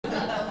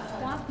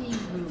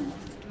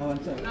Oh,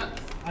 I'm sorry.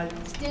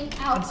 Stay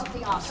out of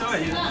the office.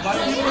 Sorry, Stay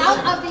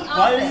out of the office.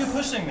 why are you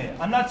pushing me?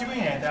 I'm not doing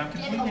anything. I'm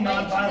completely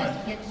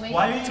non-violent.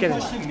 Why are you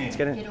pushing me?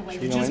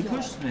 You just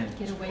pushed me.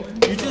 Get away from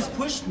me. You just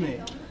pushed me.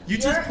 You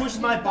just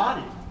pushed my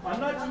body. I'm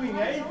not doing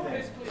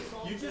anything.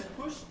 You just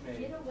pushed me.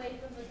 Get away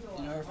from the door.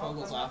 You know where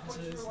Fogel's office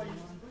is?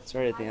 It's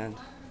right at the end.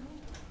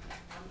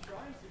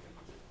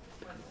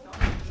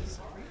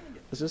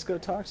 Let's just go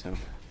talk to him.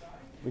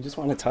 We just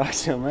want to talk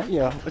to him, right?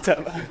 Yo, what's up?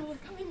 People are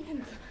coming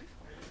in.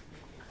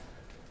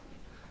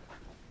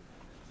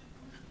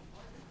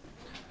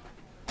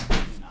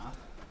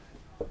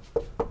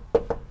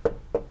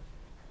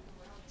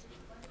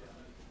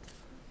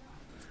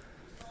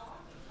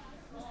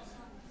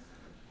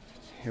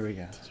 Here we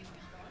go.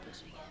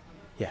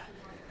 Yeah.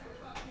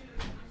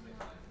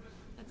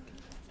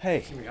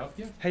 Hey. Can we help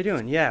you? How you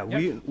doing? Yeah,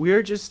 Yep.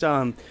 we're just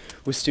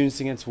with Students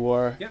Against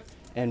War. Yep.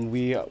 And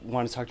we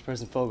want to talk to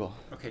President Fogel.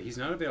 Okay, he's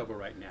not available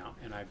right now,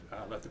 and I've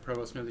let the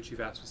provost know that you've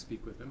asked to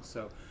speak with him,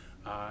 so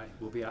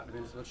we'll be out in a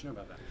minute to let you know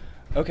about that.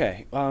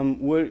 Okay.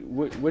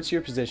 What's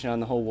your position on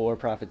the whole war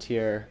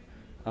profiteer,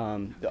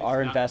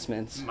 our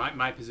investments?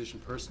 My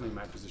position personally,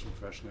 my position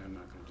professionally, I'm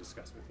not going to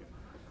discuss with you.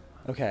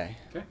 Okay.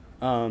 Okay.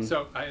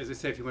 So as I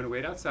say, if you want to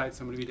wait outside,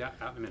 somebody will be out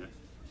in a minute.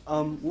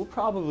 We'll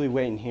probably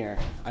wait in here.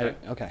 Okay.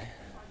 Okay.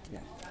 Yeah.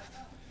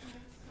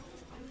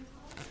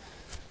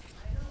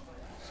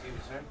 Excuse me,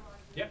 sir.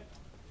 Yep.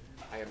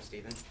 Hi, I'm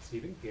Steven.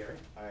 Steven, Gary.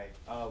 All right.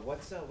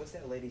 What's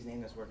that lady's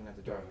name that's working at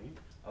the door? Darlene.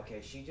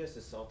 Okay, she just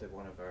assaulted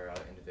one of our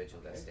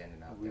individuals that's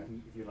standing out there.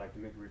 If you'd like to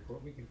make a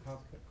report, we can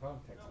contact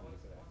somebody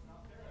for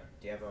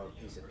that. Do you have a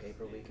piece of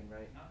paper we can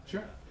write?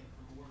 Sure.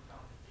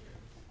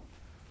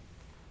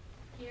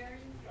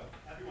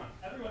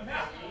 Everyone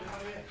now.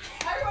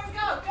 Everyone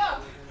go, go!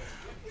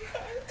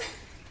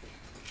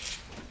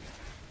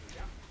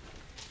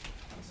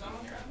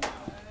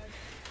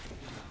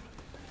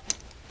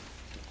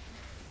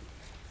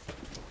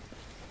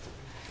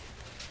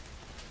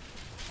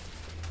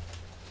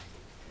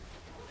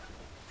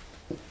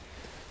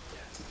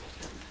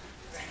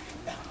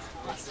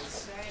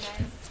 Very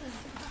nice.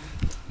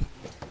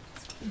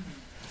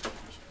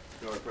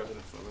 You know where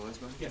President Fogel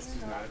is, man? Yes,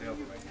 he's not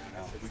available right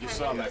now. We just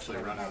saw him actually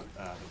run out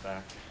the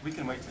back. We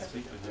can wait to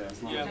speak with you.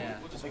 As long Yeah, as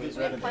we'll just I think wait. he's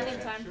We right have in plenty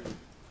of there. time.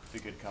 If he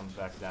could come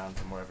back down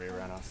from wherever he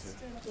ran off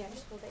to. Yeah,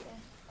 just go there.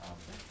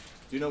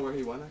 Do you know where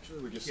he went actually?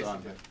 We just Yes, saw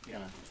he him. did.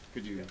 Yeah.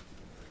 Could you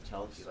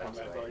tell us? Would you like I've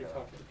to already write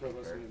talked to the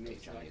provost her and the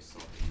take on the next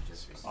assault that you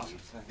just received? Awesome.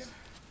 Thanks.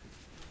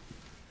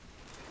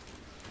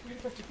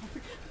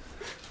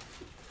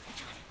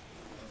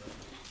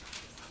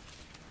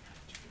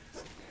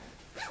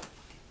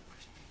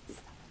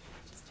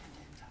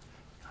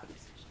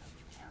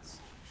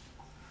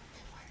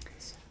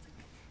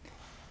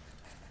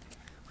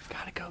 We've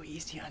got to go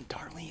easy on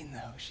Darlene,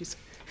 though. She's.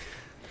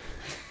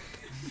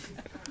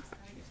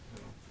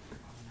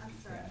 I'm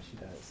sorry. Yeah, she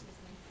does.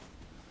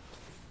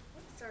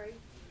 Sorry.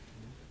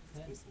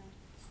 Excuse me.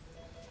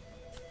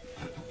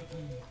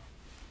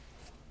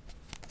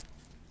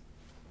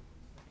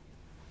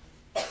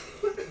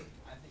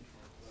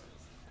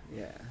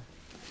 Yeah.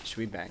 Should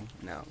we bang?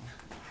 No.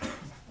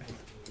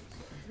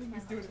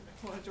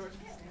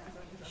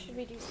 Should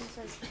we do some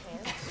sort of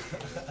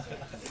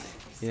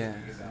dance? Yeah.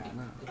 I don't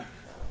know.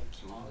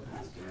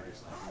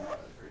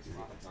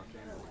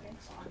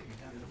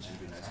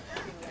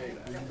 Hey,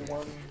 are you the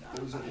one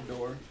that was at the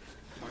door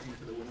talking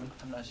to the woman?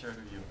 I'm not sure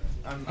who you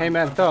are. I'm, Hey, I'm,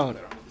 man, I'm don't.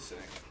 there, I'm with the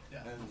Cynic. Yeah.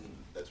 And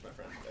that's my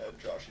friend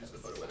Josh. He's the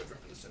photo editor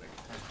for the Cynic.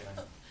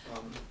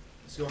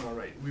 It's going all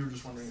right. We were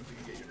just wondering if we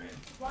could get your name.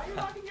 Why are you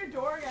locking your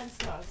door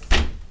against us?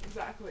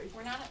 Exactly.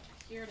 We're not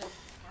here to.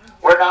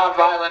 We're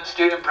non-violent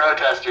student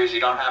protesters. You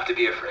don't have to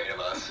be afraid of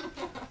us.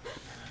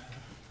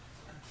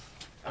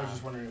 I was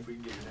just wondering if we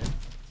could get your name.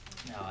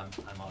 No,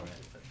 I'm all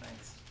right, but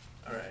thanks.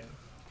 All right.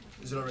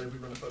 Is it all right if we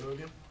run a photo of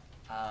you?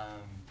 I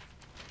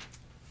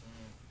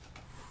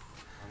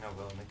don't know,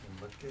 will it make me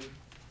look good?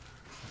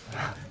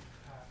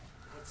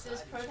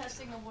 Does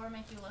protesting the war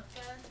make you look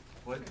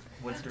good?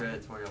 What's your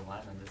editorial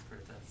line on this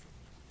protest?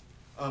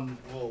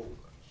 Well,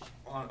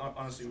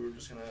 honestly, we were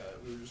just gonna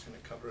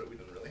cover it. We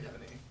didn't really have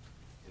any,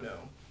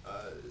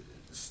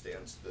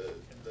 stance. The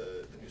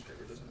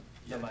newspaper doesn't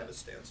yet have a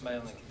stance. My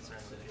only concern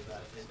is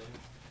that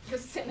The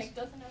Cynic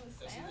doesn't have a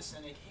doesn't the stance?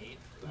 Cynic hate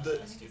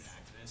The- student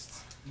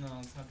activists? No,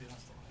 it's not the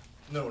hostile.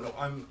 No,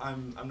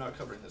 I'm not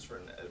covering this for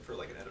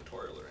like an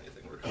editorial or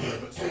anything. We're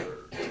covering this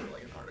for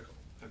like an article.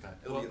 Okay.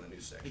 It'll be in the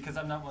news section. Because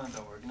I'm not one of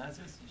the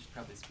organizers, you should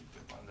probably speak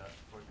with one of the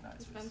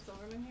Is Ben organizers.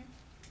 Silverman here?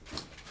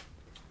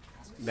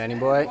 Benny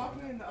boy.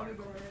 Walking in the other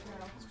door right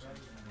now.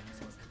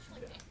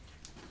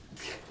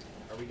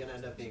 Are we gonna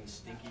end up being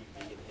stinky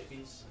vegan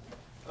hippies?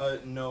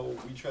 No,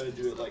 we try to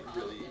do it like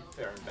really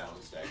fair and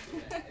balanced,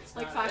 actually.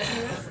 Like 5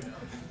 minutes?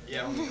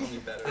 Yeah, only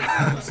better.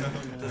 Does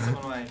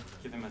someone want to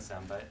give him a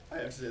soundbite? I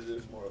have to say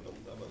there's more of a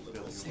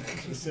liberal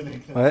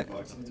cynic than What?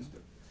 Fox News.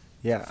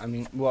 Yeah, I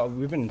mean, well,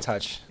 we've been in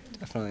touch,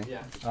 definitely.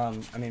 Yeah.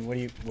 I mean,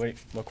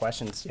 what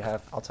questions do you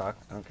have? I'll talk.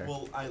 I don't care.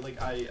 Well, I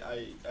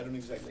don't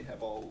exactly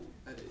have all,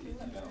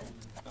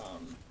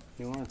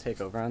 You want to take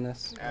over on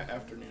this?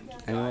 Afternoon.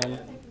 Anyone?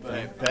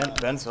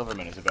 Ben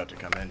Silverman is about to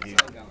come in. He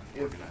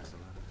organized them.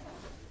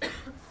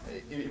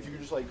 If you could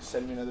just like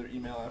send me another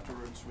email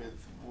afterwards with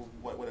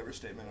whatever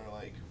statement or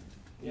like,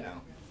 you know,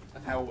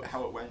 how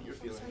it went, your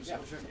feelings. Yeah,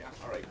 sure. Yeah.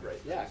 All right,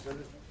 great. Yeah, sure.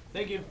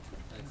 Thank you.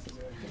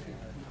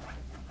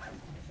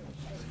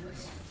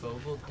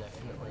 Fogel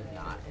definitely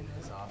not in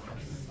his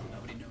office.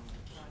 Nobody knows.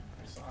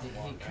 He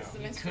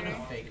could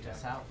have faked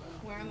us out though.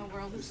 Where in the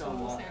world is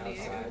Fogel, San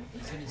Diego?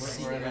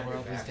 Where in the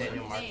world is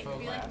Daniel Mark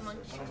Fogel?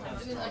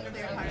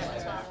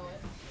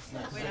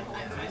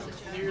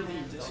 You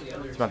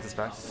want this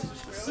back?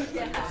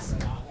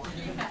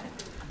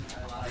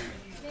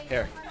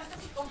 Here.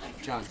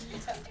 John.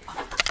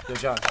 Yo,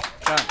 John.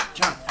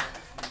 John.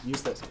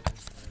 Use this.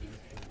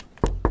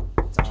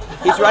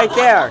 He's right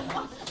there.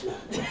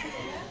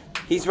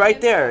 He's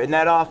right there in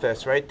that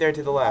office, right there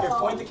to the left. Here,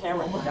 point the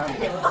camera down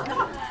here.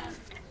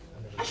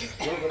 Come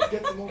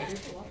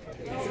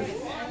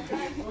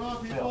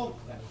on, people.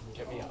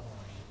 Get me up.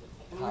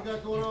 What do we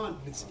got going on?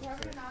 We're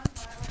having a non-violent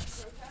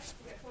protest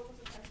to get Fogel's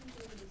attention so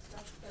we can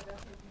discuss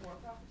divestment from war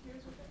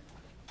profiteers with him.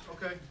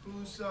 Okay,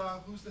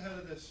 who's the head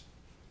of this?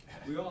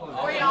 We all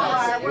We all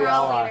are. We're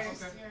all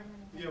leaders. Okay.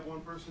 You have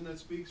one person that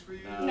speaks for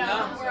you?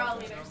 No, we're all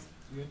leaders.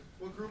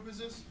 What group is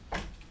this?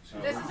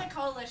 This is a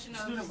coalition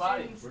of students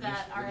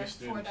that are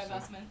for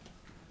divestment.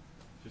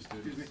 Just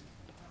Excuse me.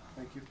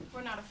 Thank you.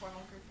 We're not a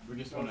formal group. We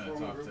just want to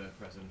talk to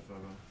President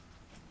Fogel.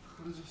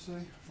 What does it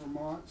say?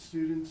 Vermont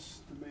students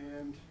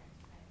demand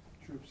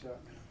troops out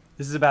now.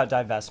 This is about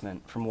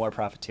divestment from war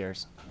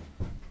profiteers.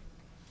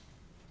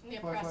 The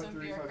oppressive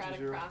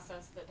bureaucratic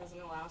process that doesn't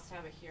allow us to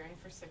have a hearing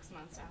for 6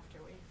 months after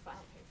we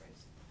file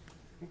papers.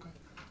 Okay.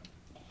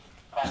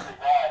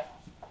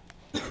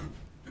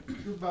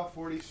 You're about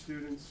 40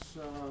 students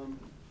demanding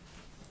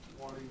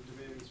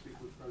to speak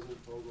with President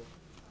Fogel.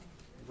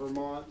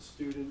 Vermont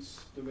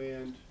students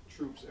demand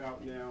troops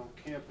out now.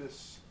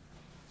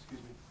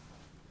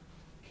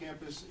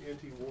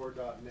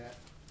 Campusantiwar.net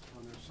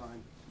on their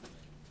sign.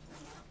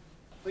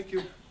 Thank you.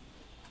 I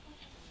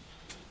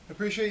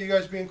appreciate you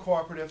guys being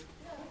cooperative.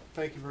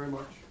 Thank you very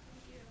much.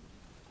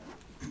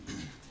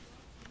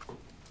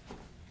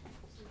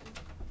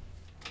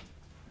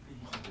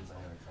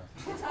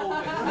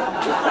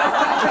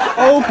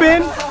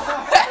 Open?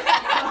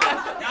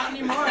 Not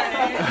anymore, eh?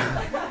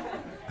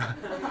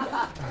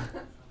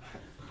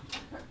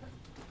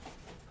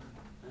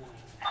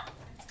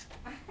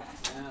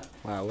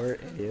 Wow, we're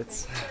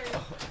idiots.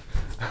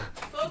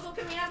 Fogel,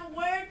 can we have a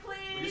word,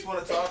 please? We just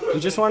want to talk. You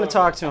just want to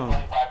talk to him.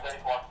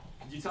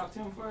 Did you talk to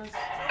him first?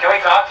 Can we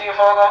talk to you,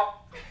 Fogel?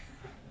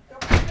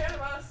 Don't be scared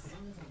of us.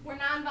 We're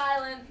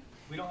non-violent.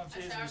 We don't have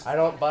tasers. I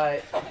don't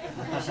bite.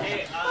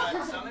 Hey,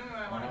 something we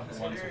might want to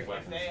consider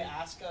if they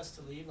ask us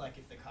to leave, like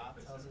if the cop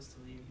tells us to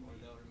leave or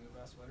they'll remove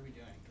us, what are we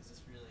doing? Because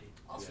this really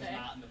is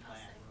not in the plan.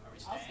 Are we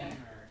staying or?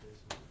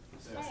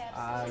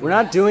 We're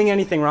not doing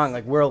anything wrong.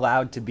 Like, we're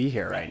allowed to be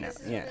here right now.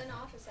 Yeah.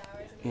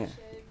 Yeah.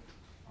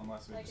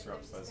 Unless we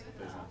disrupt business.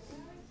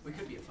 We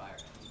could be a fire.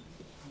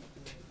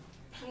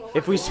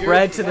 If we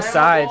spread to the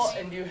sides.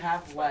 And you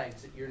have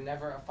legs, you're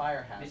never a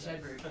fire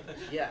hazard.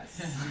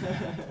 Yes.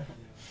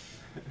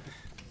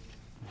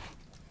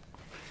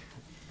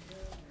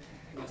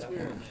 That's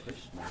weird. I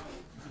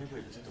can't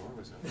believe this door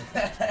was open.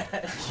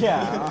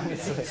 Yeah,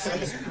 honestly.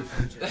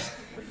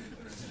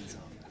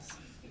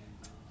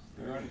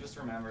 Everyone just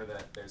remember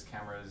that there's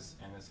cameras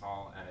in this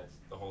hall and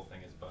the whole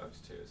thing is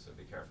bugged too, so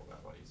be careful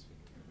about what you speak.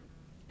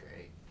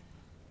 Great.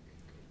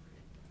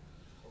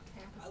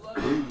 I love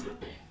you.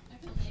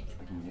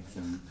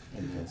 Nixon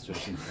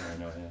administration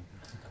paranoia.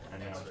 I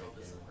know.